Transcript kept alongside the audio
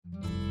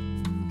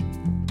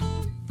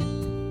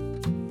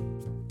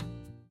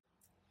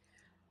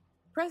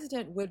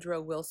President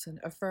Woodrow Wilson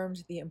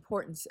affirmed the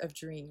importance of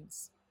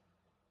dreams.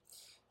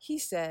 He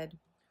said,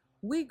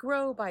 "We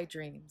grow by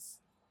dreams.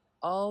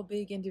 All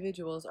big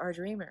individuals are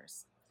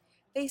dreamers.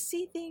 They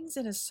see things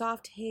in a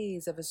soft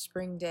haze of a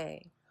spring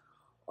day,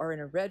 or in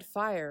a red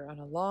fire on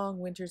a long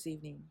winter's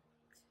evening.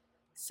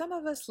 Some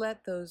of us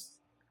let those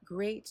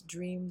great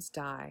dreams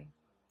die,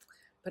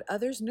 but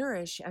others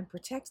nourish and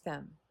protect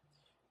them.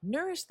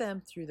 Nourish them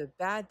through the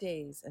bad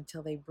days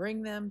until they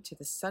bring them to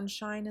the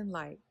sunshine and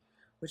light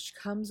which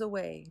comes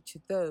away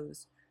to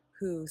those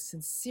who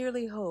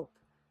sincerely hope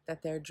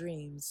that their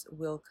dreams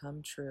will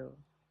come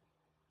true."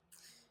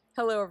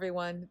 Hello,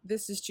 everyone.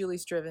 This is Julie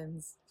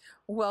Strivens.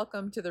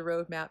 Welcome to the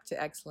Roadmap to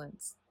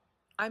Excellence.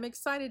 I'm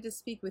excited to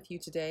speak with you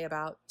today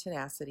about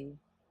tenacity.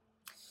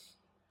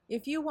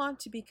 If you want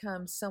to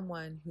become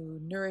someone who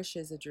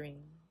nourishes a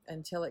dream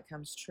until it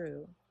comes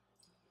true,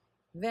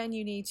 then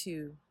you need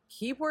to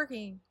keep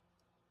working,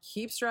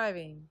 keep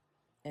striving,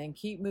 and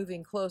keep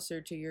moving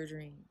closer to your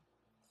dream.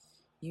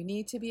 You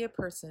need to be a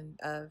person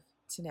of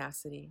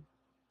tenacity.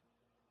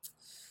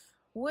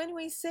 When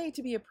we say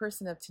to be a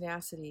person of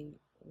tenacity,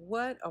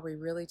 what are we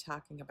really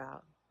talking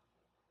about?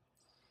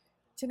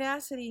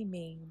 Tenacity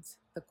means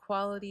the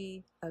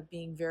quality of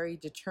being very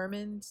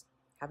determined,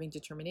 having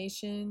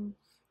determination,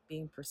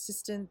 being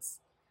persistent,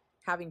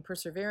 having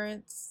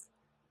perseverance,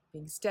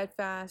 being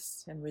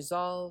steadfast and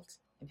resolved,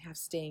 and have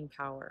staying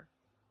power.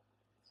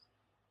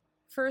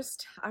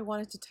 First, I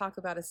wanted to talk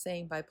about a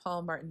saying by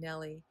Paul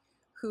Martinelli,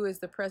 who is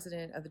the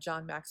president of the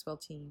John Maxwell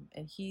team,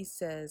 and he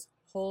says,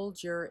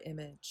 "Hold your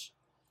image."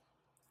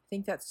 I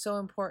think that's so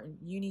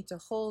important. You need to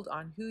hold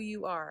on who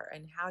you are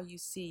and how you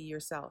see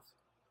yourself.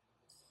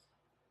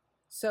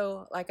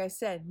 So, like I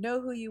said, know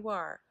who you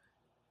are,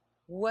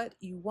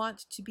 what you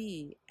want to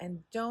be,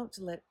 and don't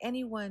let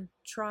anyone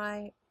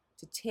try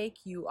to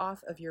take you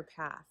off of your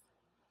path.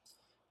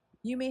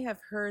 You may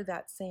have heard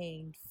that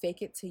saying,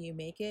 "Fake it till you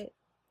make it."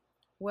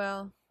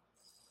 Well,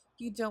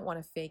 you don't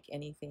want to fake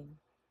anything.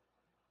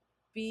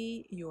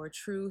 Be your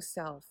true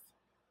self.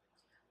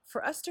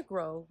 For us to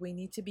grow, we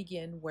need to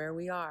begin where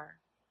we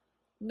are.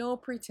 No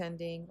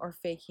pretending or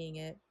faking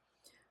it,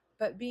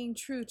 but being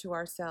true to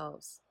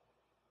ourselves.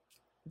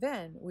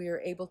 Then we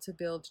are able to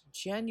build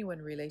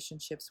genuine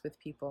relationships with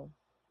people.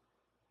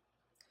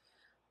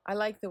 I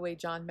like the way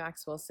John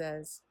Maxwell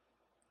says,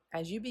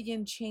 as you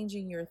begin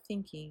changing your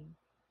thinking,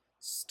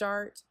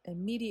 start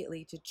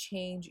immediately to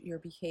change your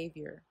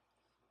behavior.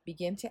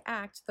 Begin to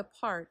act the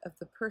part of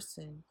the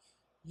person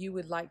you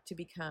would like to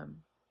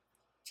become.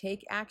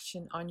 Take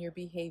action on your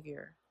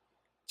behavior.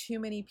 Too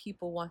many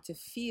people want to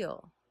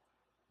feel,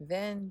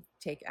 then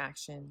take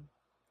action,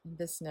 and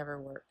this never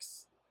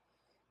works.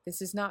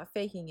 This is not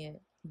faking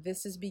it.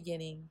 This is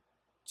beginning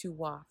to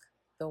walk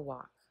the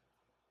walk.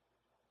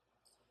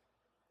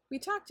 We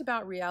talked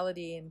about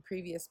reality in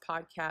previous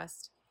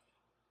podcasts,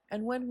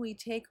 and when we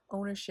take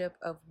ownership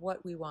of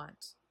what we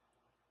want,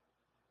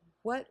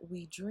 what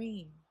we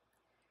dream,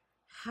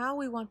 how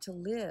we want to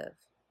live,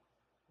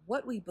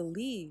 what we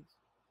believe,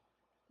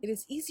 it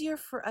is easier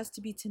for us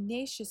to be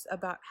tenacious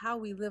about how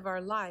we live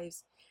our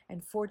lives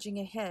and forging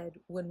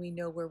ahead when we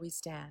know where we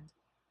stand.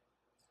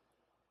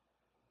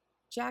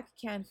 Jack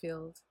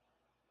Canfield,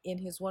 in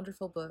his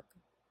wonderful book,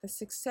 The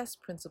Success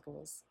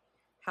Principles,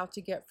 How to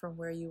Get from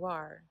Where You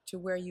Are to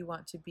Where You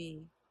Want to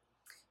Be,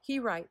 he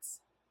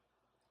writes,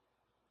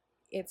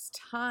 "It's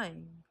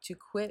time to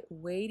quit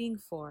waiting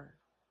for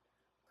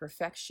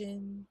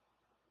perfection,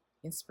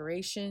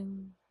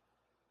 inspiration,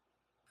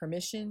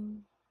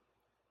 permission,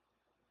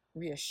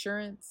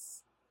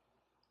 reassurance,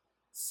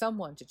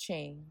 someone to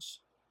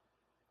change,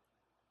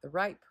 the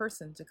right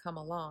person to come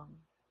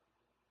along,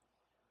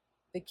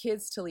 the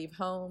kids to leave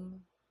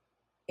home,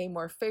 a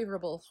more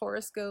favorable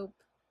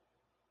horoscope,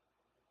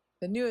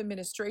 the new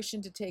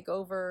administration to take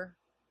over,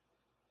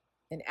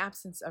 an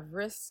absence of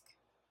risk,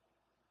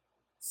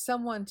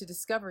 someone to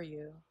discover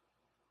you,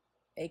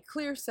 a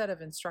clear set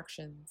of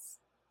instructions,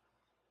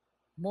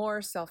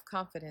 more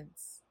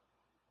self-confidence,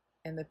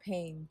 and the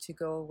pain to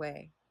go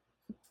away."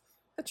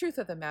 The truth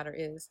of the matter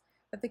is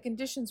that the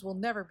conditions will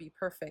never be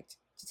perfect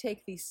to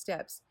take these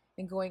steps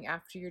in going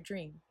after your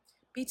dream.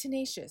 Be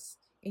tenacious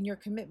in your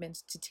commitment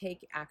to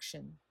take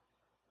action.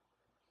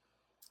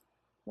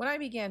 When I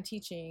began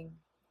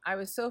teaching, I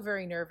was so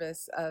very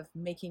nervous of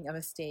making a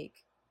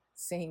mistake,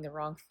 saying the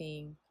wrong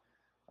thing,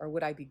 or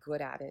would I be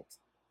good at it?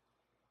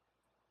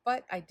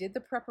 But I did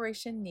the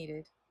preparation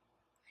needed,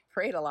 I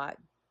prayed a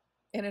lot,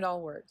 and it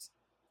all worked.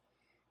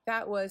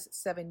 That was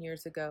 7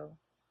 years ago.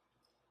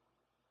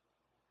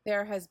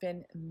 There has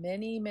been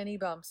many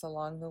bumps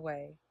along the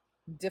way,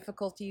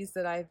 difficulties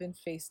that I've been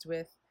faced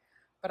with,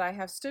 but I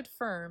have stood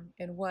firm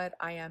in what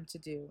I am to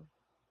do.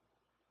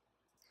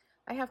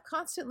 I have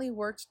constantly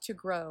worked to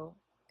grow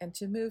and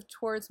to move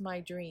towards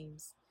my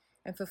dreams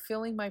and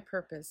fulfilling my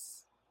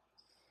purpose,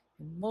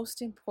 and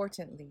most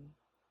importantly,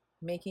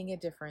 making a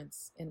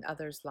difference in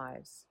others'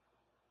 lives.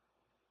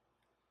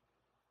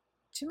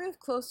 To move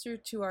closer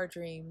to our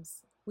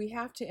dreams, we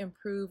have to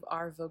improve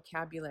our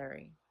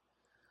vocabulary.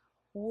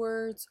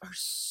 Words are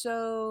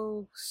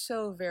so,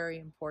 so very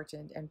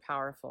important and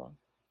powerful.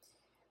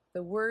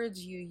 The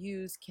words you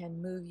use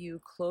can move you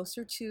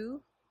closer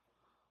to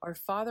or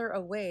farther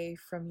away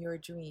from your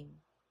dream.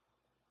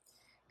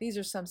 These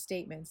are some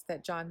statements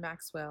that John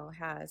Maxwell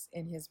has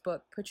in his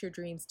book, Put Your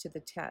Dreams to the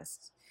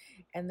Test.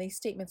 And these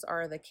statements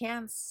are the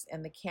can'ts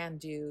and the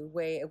can-do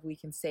way of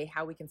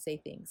how we can say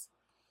things.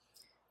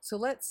 So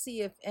let's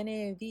see if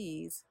any of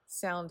these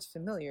sound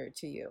familiar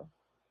to you.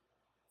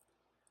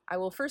 I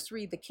will first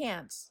read the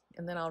can't,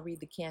 and then I'll read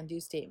the can-do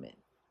statement.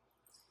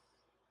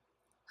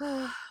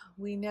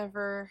 We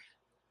never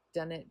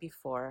done it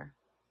before.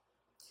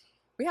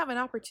 We have an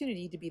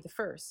opportunity to be the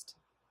first.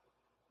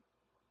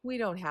 We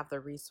don't have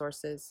the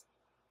resources.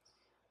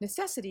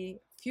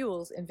 Necessity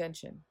fuels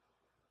invention.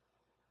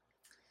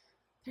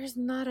 There's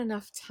not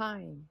enough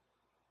time.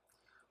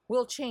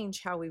 We'll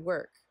change how we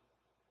work.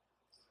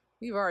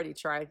 We've already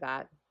tried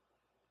that.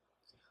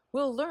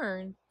 We'll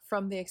learn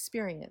from the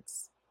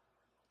experience.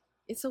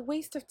 It's a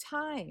waste of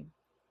time.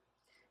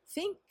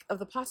 Think of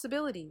the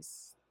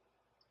possibilities.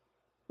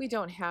 We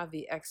don't have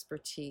the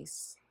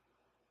expertise.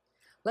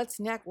 Let's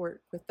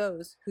network with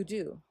those who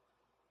do.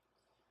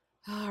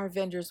 Our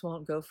vendors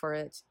won't go for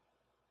it.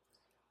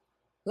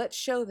 Let's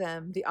show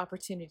them the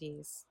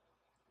opportunities.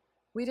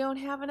 We don't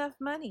have enough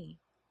money.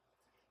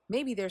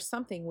 Maybe there's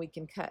something we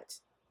can cut.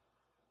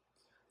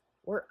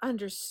 We're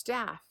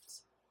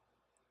understaffed.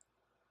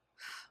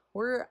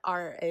 We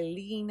are a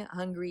lean,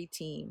 hungry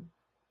team.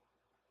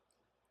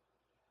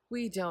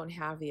 We don't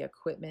have the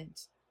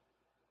equipment.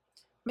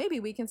 Maybe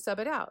we can sub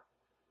it out.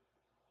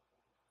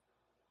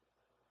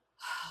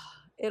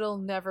 It'll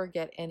never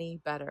get any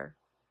better.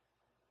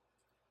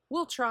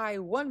 We'll try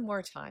one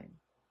more time.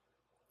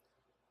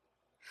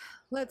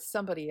 Let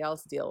somebody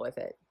else deal with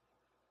it.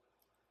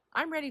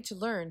 I'm ready to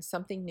learn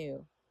something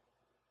new.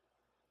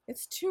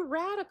 It's too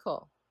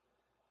radical.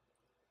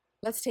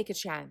 Let's take a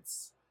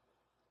chance.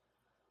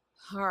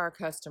 Our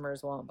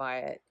customers won't buy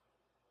it.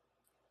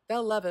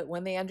 They'll love it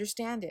when they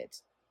understand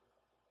it.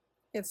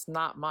 It's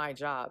not my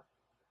job.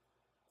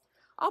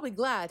 I'll be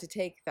glad to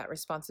take that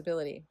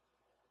responsibility.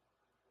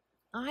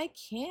 I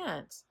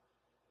can't.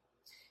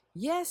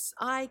 Yes,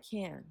 I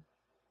can.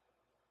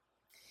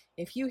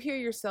 If you hear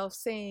yourself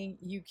saying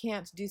you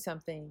can't do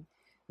something,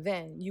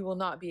 then you will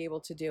not be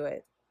able to do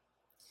it.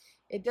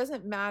 It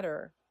doesn't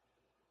matter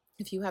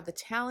if you have the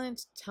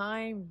talent,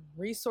 time,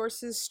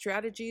 resources,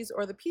 strategies,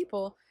 or the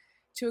people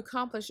to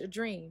accomplish a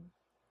dream.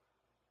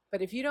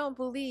 But if you don't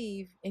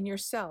believe in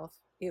yourself,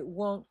 it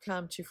won't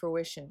come to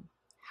fruition.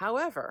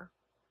 However,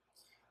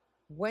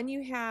 when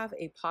you have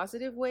a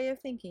positive way of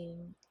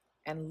thinking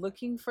and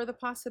looking for the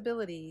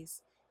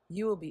possibilities,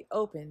 you will be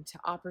open to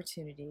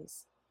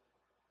opportunities.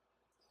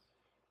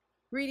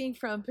 Reading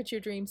from Put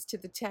Your Dreams to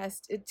the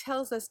Test, it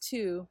tells us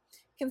to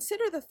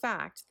consider the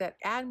fact that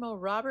Admiral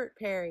Robert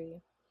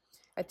Peary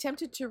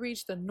attempted to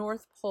reach the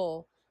North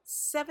Pole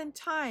 7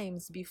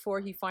 times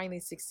before he finally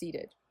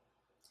succeeded.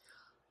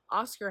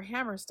 Oscar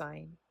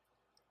Hammerstein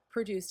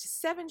produced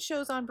 7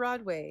 shows on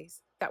Broadway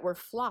that were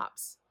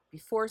flops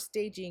before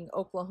staging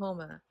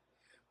Oklahoma,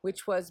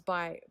 which was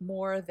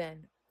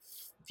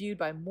viewed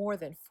by more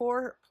than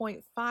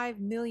 4.5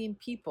 million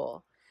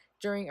people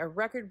during a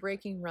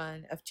record-breaking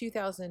run of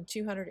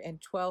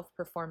 2,212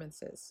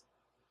 performances.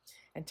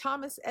 And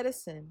Thomas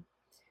Edison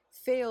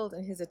failed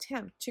in his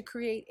attempt to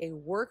create a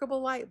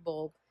workable light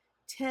bulb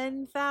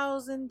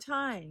 10,000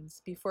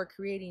 times before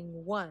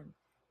creating one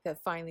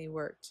that finally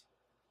worked.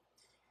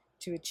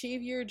 To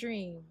achieve your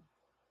dream,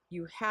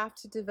 you have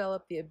to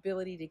develop the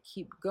ability to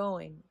keep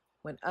going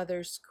when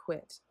others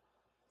quit.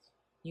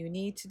 You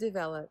need to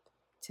develop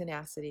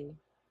tenacity.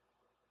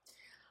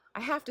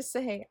 I have to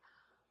say,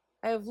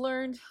 I have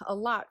learned a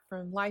lot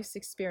from life's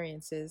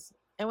experiences,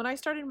 and when I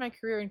started my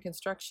career in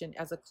construction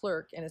as a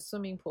clerk in a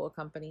swimming pool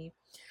company,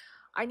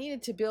 I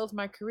needed to build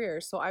my career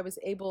so I was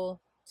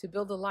able to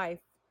build a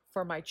life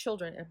for my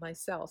children and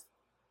myself.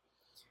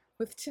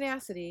 With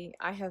tenacity,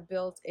 I have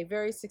built a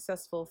very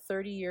successful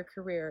 30-year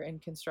career in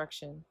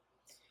construction.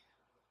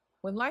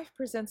 When life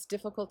presents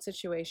difficult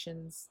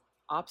situations,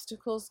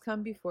 obstacles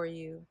come before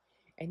you,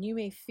 and you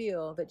may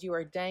feel that you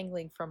are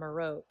dangling from a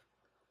rope.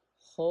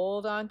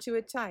 Hold on to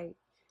it tight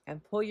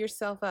and pull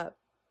yourself up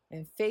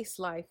and face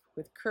life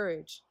with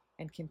courage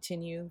and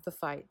continue the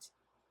fight.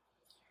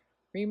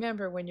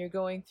 Remember, when you're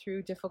going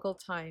through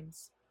difficult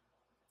times,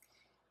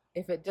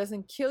 if it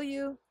doesn't kill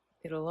you,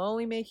 it'll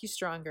only make you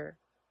stronger.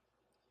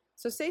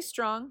 So stay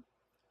strong,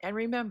 and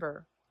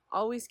remember,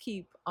 always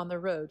keep on the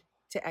road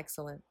to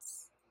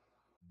excellence.